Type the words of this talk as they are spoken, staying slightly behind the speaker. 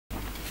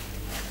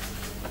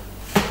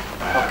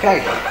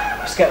Okay,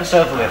 let's get this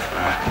over with.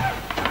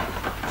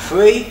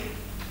 3,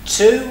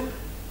 2,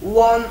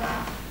 1,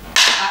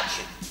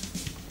 action.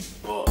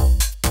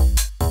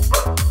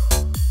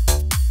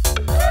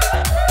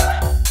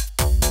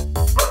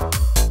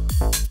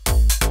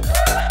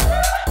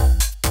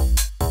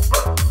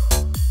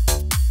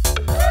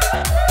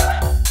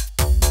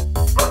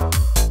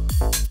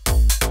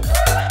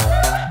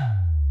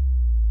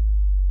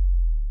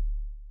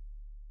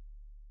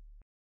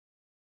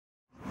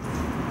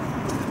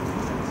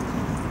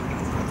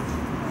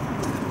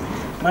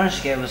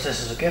 Managed gave us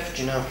this as a gift,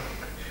 you know.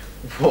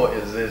 What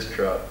is this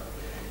crap?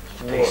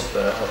 What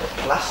the hell?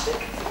 Plastic.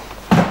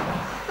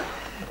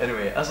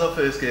 Anyway, as our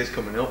first day is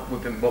coming up,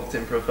 we've been booked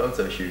in for a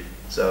photo shoot.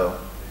 So,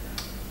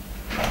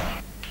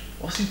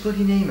 what's his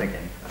bloody name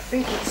again? I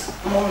think it's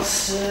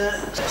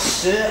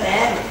Sir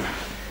M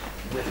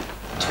with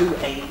 2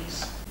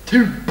 A's.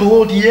 2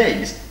 bloody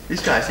A's?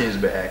 This guy seems a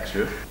bit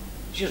extra. It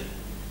just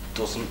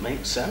doesn't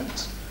make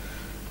sense.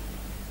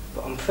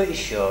 But I'm pretty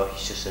sure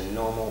he's just a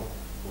normal,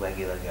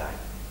 regular guy.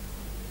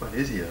 What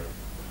is he though?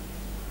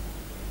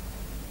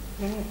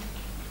 Mm.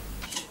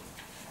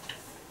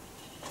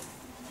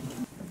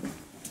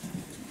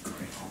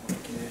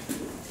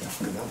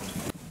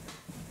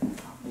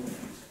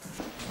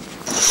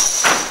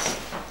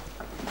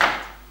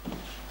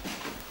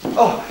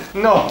 Oh,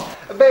 no.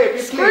 Baby,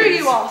 please. Screw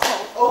you,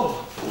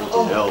 arsehole.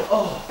 Oh,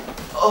 Hell.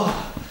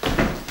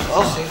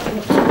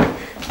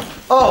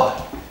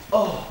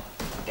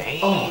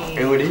 Damn.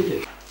 Hey, what is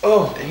it?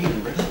 oh,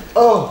 Damn, brother.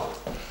 oh.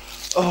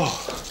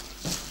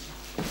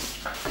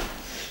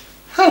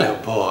 Hello,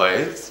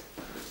 boys.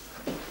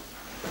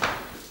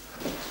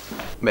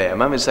 Mate, I'm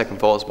having second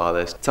thoughts about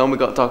this. Tell him we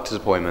got a doctor's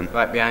appointment.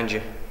 Right behind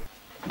you.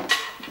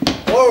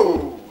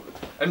 Whoa!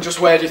 And just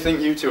where do you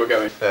think you two are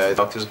going?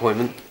 Doctor's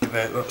appointment.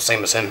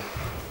 Same as him.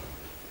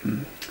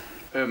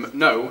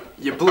 No,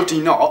 you're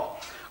bloody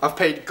not. I've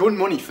paid good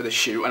money for this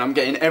shoot and I'm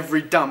getting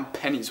every damn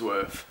penny's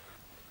worth.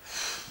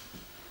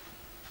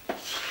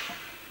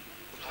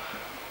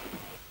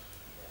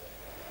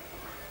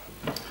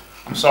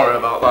 I'm sorry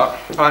about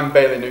that. I'm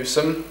Bailey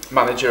Newsom,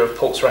 manager of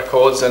Pulze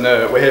Records, and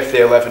we're here for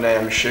the 11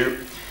 AM shoot.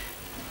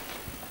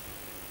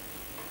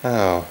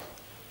 Oh,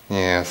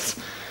 yes.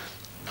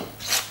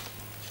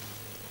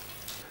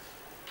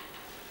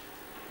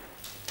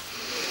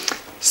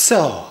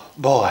 So,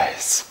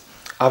 boys,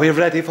 are we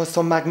ready for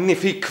some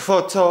magnific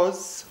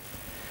photos?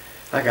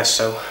 I guess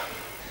so.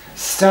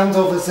 Stand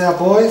over there,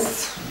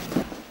 boys.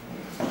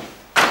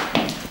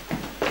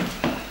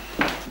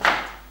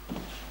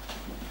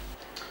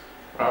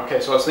 Okay,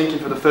 so I was thinking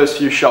for the first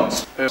few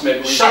shots, maybe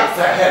we... Shut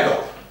the hell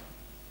up!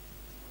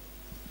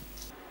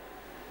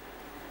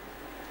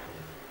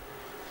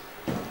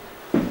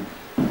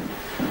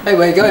 Hey,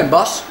 where you going,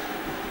 boss?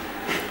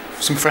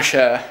 Some fresh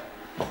air.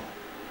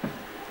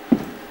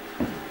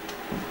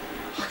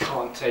 I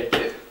can't take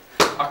it.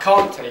 I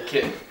can't take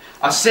it.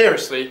 I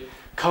seriously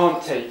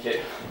can't take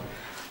it.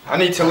 I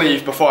need to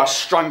leave before I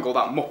strangle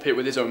that muppet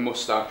with his own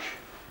moustache.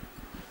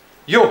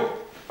 You,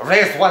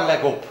 raise one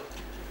leg up.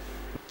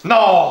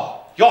 No,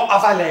 your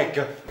other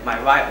leg.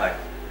 My right leg.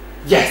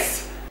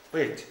 Yes.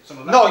 Wait. So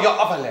my No, your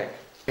other leg.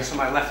 So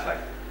my left leg.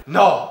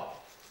 No,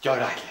 your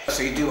right leg.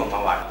 So you do want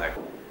my right leg?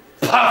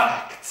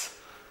 Perfect.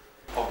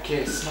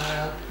 Okay,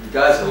 smile. You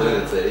guys are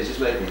lunatic. He's just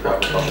making me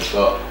crap on the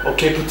spot.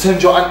 Okay,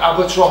 pretend you're an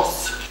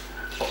albatross.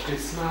 Okay,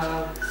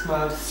 smile,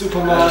 smile,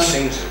 Superman. He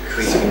sings with a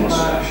creepy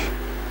moustache.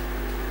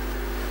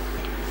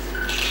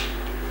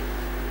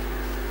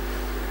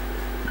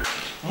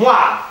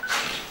 Mwah!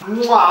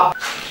 Mwah!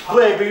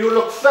 Baby, you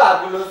look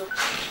fabulous.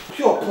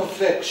 Pure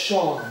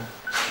perfection.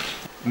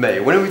 Mate,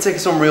 when are we taking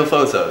some real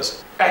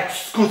photos?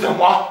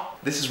 Excusez-moi.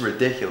 This is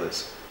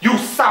ridiculous. You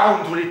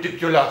sound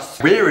ridiculous.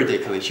 We're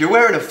ridiculous. You're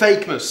wearing a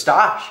fake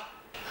moustache.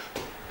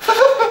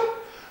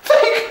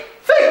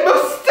 Fake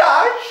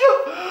moustache?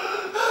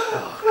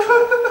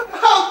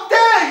 How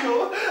dare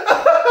you?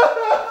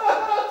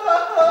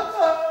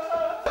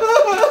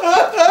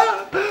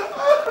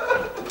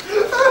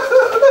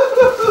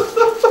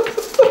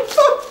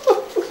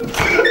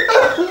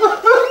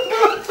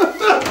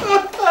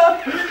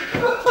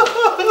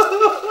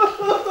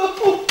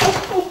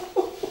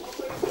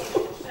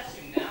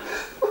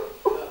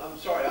 I'm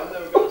sorry, I'm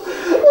never going to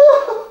say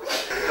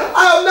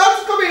I'm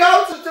not coming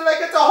out until I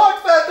get a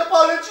heartfelt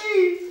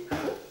apology.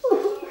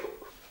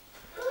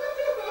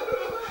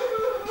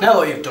 Now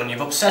what you've done,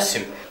 you've upset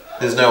him.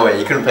 There's no way,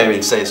 you couldn't pay me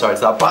to say sorry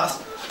to that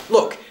bastard.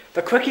 Look,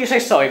 the quicker you say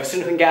sorry, the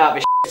sooner we can get out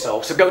of his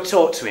shithole, so go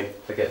talk to him.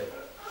 Okay.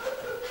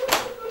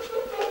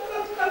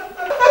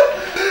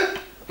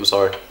 I'm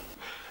sorry.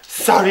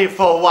 Sorry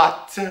for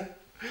what?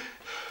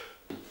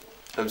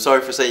 I'm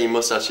sorry for saying your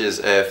moustache is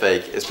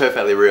fake. It's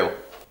perfectly real.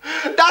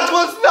 That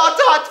was not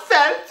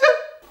heartfelt.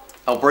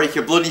 I'll break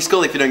your bloody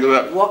skull if you don't go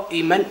out. What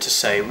he meant to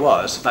say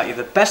was that you're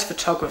the best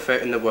photographer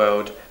in the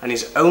world and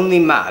he's only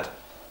mad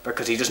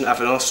because he doesn't have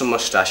an awesome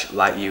moustache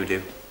like you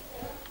do.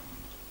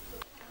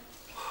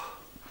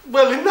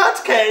 Well, in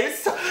that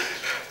case,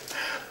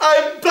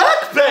 I'm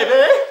back,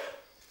 baby.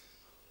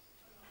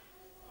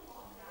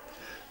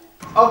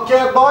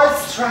 Okay, boys,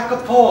 strike a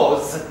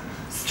pose.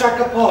 Strike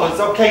a pose.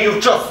 Okay,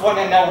 you just won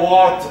an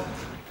award.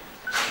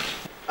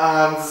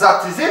 And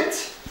that is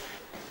it.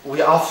 We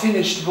are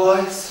finished,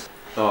 boys.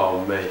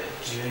 Oh, mate.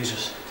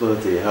 Jesus.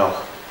 Bloody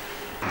hell.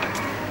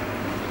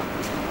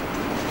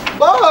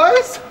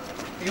 Boys,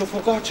 you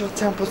forgot your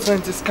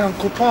 10% discount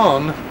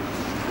coupon.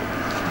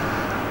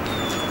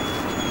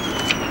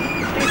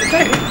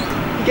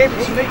 He gave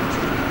it to me.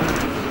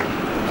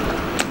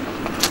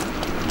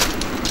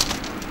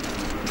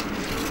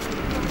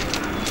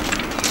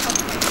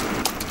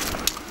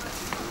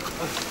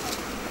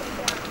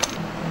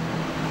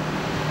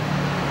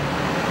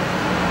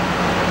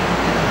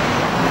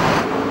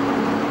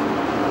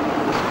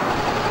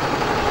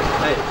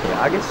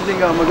 I guess you didn't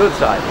go on my good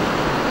side.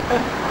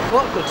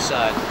 What good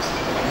side?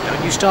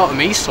 Don't you start with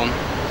me, son.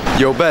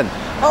 Yo, Ben.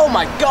 Oh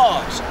my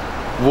God!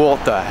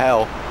 What the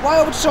hell?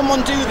 Why would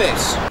someone do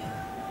this?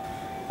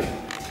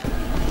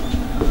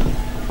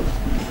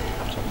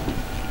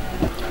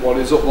 What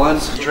is up,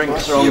 lads?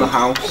 Drinks are on the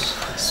house.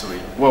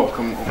 Sweet.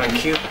 Welcome.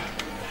 Thank you.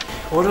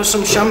 Order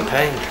some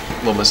champagne.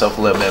 Love myself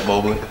a little bit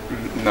bubbly.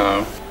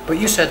 No. But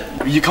you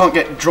said... You can't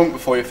get drunk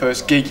before your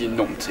first gig, you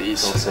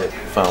numpties. That's it.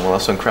 Fine, we'll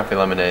have some crappy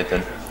lemonade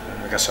then.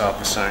 I guess I'll have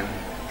the same.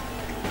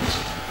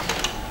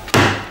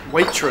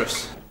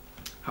 Waitress.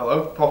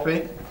 Hello,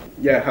 Poppy?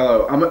 Yeah,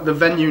 hello. I'm at the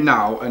venue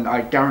now and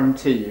I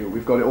guarantee you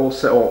we've got it all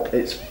set up.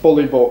 It's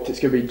fully booked, it's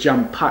going to be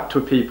jam-packed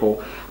with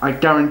people. I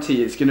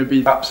guarantee it's going to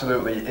be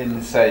absolutely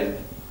insane.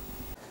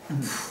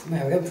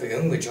 Man, we're getting pretty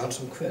hungry, John.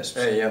 Some crisps.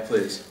 Hey, yeah,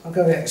 please. I'll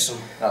go get some.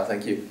 Ah,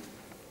 thank you.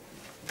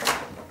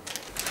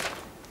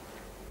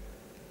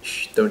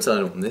 Shh, don't tell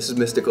anyone. This is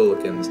Mr.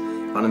 Cullikins.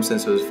 Found him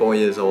since I was 4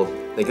 years old.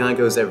 The guy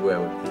goes everywhere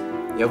with me.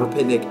 You have a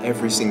picnic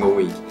every single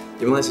week.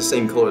 Even likes the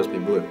same colour as me,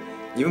 blue.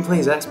 He even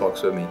plays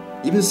Xbox with me.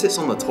 He even sits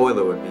on the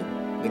toilet with me.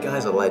 The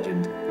guy's a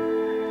legend.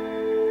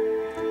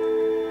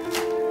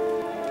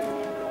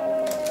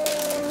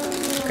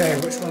 Okay,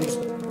 which one's...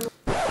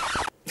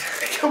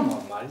 Come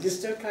on, man. You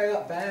still carry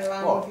that bear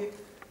around with you?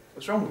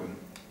 What's wrong with him?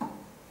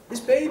 It's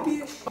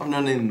babyish. I've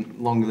known him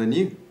longer than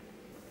you.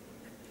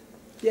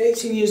 You're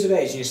 18 years of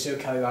age and you still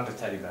carry around a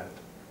teddy bear.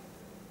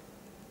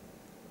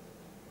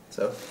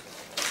 So?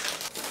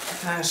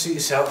 Suit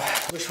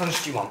yourself. Which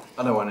ones do you want?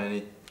 I don't want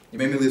any. You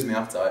made me lose my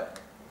appetite.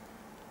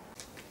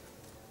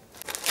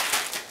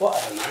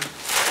 Whatever, man.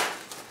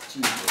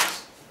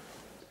 Jesus.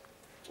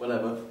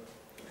 Whatever.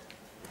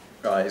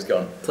 Right, he's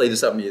gone. Play the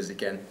sad music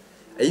again.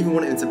 I even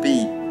wanted him to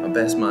be my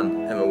best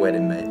man at my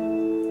wedding, mate.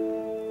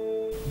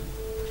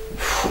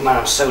 Man,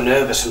 I'm so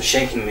nervous. I'm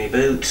shaking my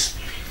boots.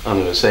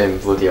 I'm the same,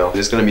 bloody hell.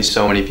 There's gonna be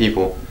so many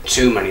people.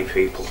 Too many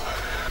people.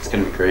 It's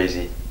gonna be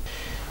crazy.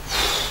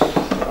 We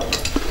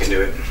can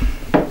do it.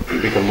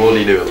 We can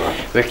bloody do it, man.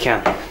 We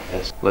can.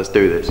 Yes, let's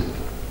do this.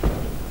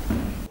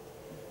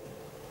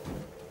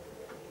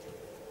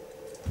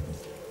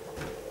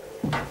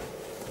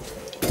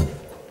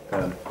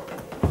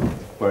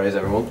 Where is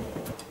everyone?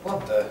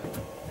 What the?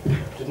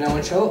 Did no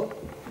one show up?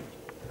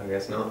 I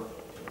guess not.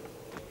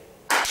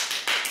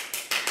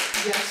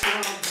 Yes,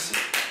 lads.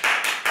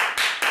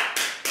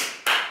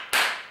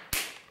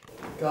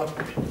 Go.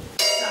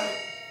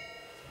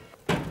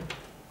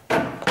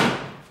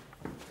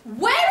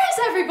 Where is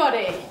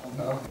everybody?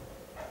 No.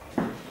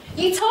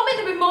 You told me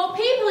there'd be more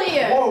people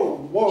here.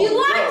 Whoa. You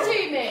lied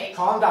to me.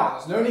 Calm down,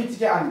 there's no need to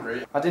get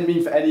angry. I didn't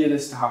mean for any of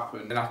this to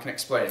happen, and I can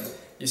explain.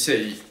 You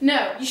see...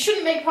 No, you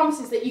shouldn't make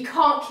promises that you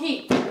can't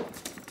keep.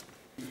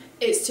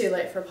 It's too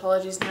late for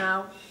apologies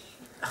now.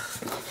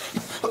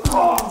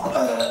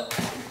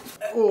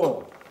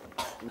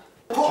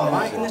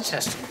 Right in the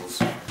testicles.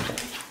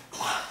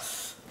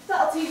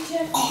 That'll teach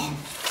you.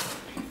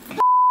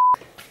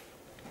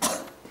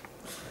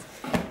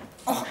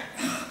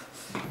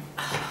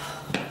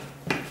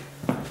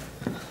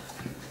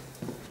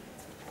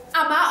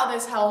 I'm out of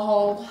this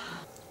hellhole.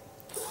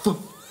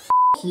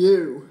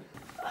 You.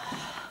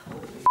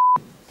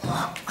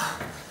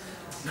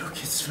 No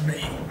kids for me.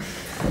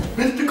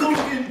 Mr.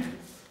 Culkin!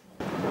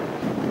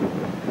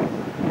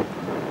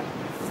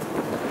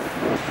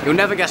 You'll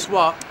never guess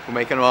what. We're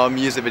making our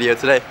music video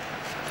today.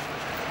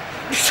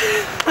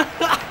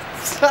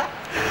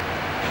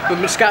 We've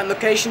been scouting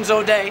locations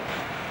all day,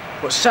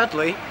 but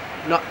sadly,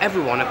 not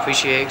everyone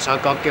appreciates our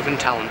God-given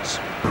talents.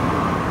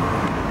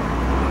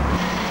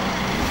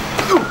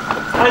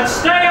 And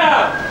stay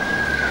out!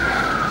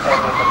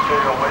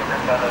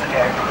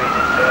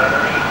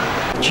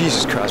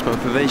 Jesus Christ, my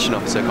probation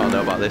officer can't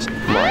know about this.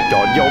 My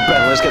God, yo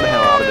Ben, let's get the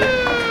hell out of here.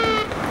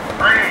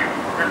 Please,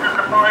 this is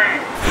the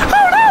police.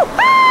 Oh no!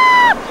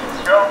 Ah!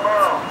 Don't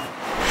move.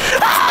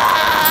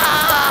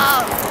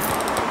 Ah!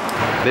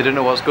 They don't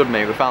know what's good,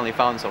 mate. We finally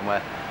found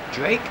somewhere.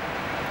 Drake,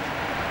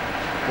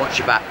 watch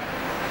your back.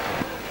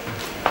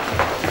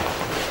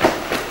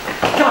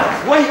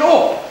 Guys, wait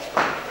up!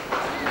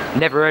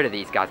 Never heard of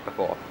these guys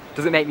before.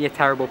 Does it make me a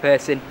terrible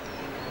person?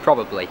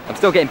 Probably. I'm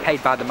still getting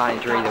paid by the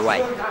manager either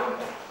way.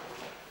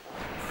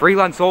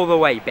 Freelance all the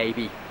way,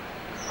 baby.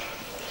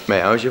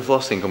 Mate, how's your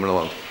flossing coming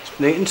along? It's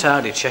neat and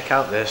tidy. Check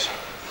out this.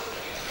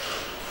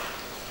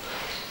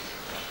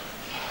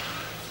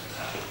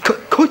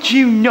 Could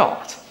you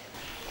not?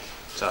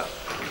 So,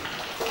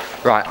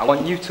 Right, I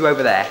want you two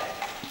over there,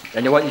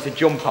 and I want you to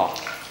jump off.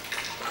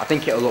 I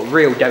think it'll look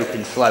real dope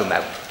in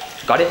slow-mo.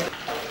 Got it?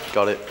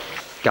 Got it.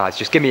 Guys,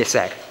 just give me a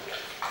sec.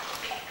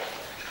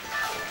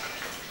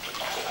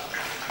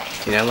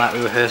 you know, like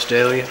we rehearsed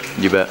earlier?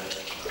 You bet.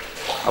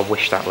 I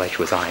wish that ledge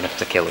was high enough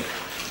to kill him.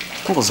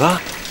 What was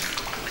that?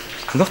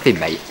 Nothing,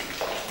 mate.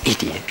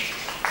 Idiot.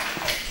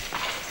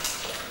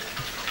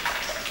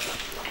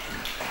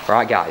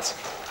 Right, guys.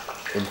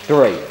 In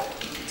 3,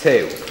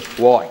 2,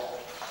 1.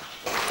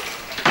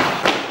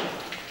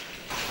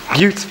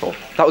 Beautiful.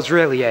 That was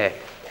really,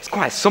 it's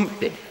quite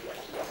something.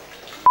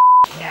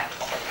 Yeah.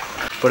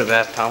 Put it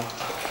there, pal.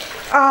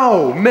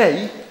 Ow,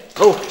 me?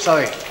 Oh,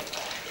 sorry.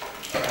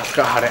 I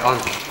forgot I had it on.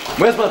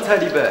 Where's my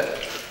teddy bear?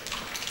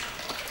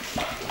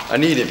 I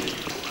need him.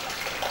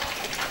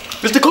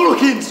 Mr.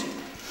 Collins!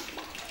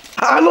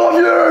 I love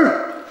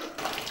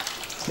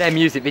you! Their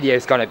music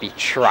video's gonna be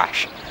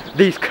trash.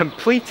 These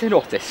complete and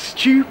utter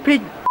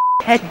stupid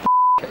head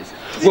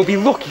will be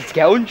lucky to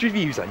get 100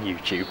 views on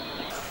YouTube.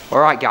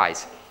 Alright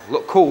guys,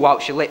 look cool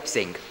whilst you lip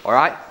sync,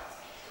 alright?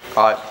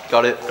 Alright,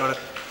 got it. Got it.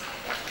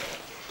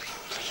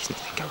 Please,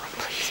 nothing go wrong,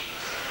 please.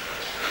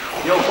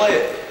 Yo, play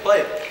it, play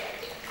it.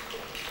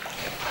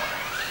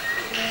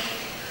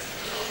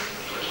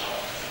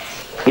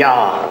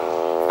 Yeah.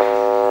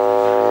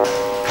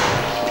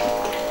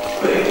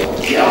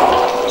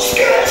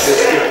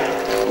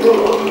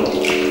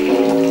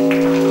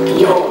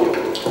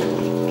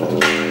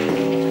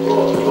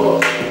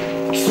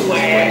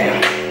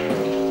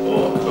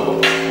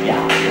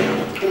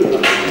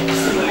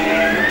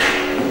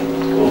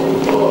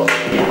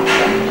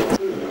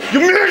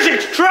 Your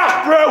music's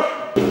trash, bro!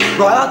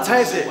 Right, that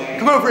takes it.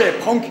 Come over here,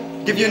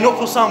 punk. Give you a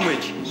knuckle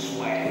sandwich.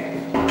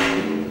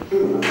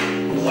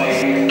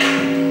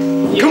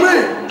 Come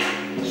here!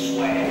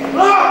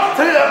 Ah,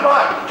 take that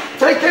back!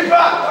 Take it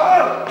back!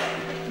 Ah.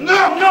 No,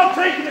 I'm not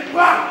taking it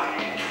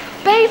back!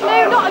 Babe,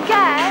 no, not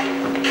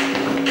again.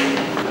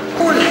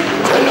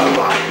 Take that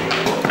back!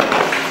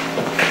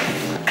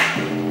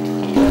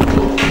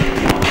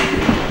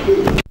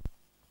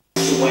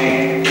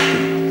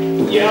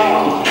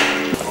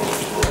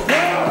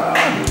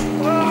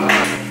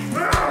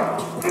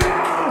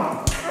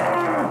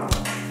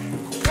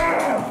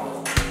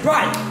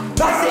 Right,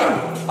 that's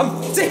it!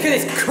 I'm sick of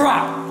this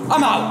crap!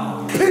 I'm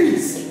out!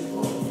 Peace!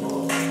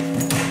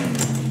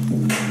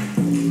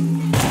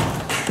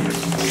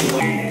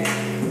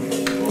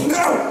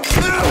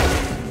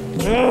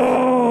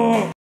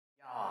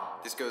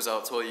 This goes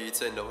out to all you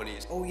Tinder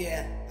honeys. Oh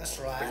yeah, that's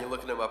When right. you're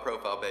looking at my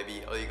profile,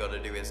 baby, all you gotta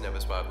do is never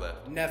swipe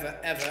left. Never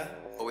ever.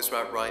 Always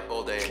swipe right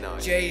all day and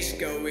night. Jay's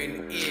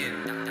going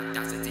in.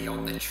 That's a D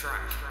on the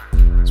track.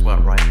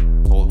 Swipe right,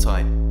 hold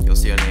tight. You'll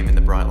see her name in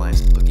the bright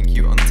lights. Looking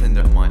cute on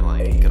Tinder, I might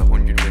like. Got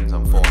 100 wins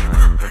on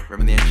Fortnite.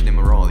 Remember the engine in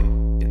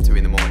Morali? At 2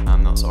 in the morning,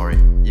 I'm not sorry.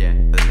 Yeah,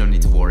 there's no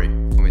need to worry.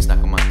 When we snack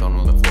on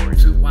McDonald's and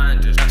Florida. Two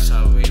winders, that's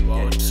how we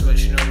roll.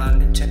 Switching around.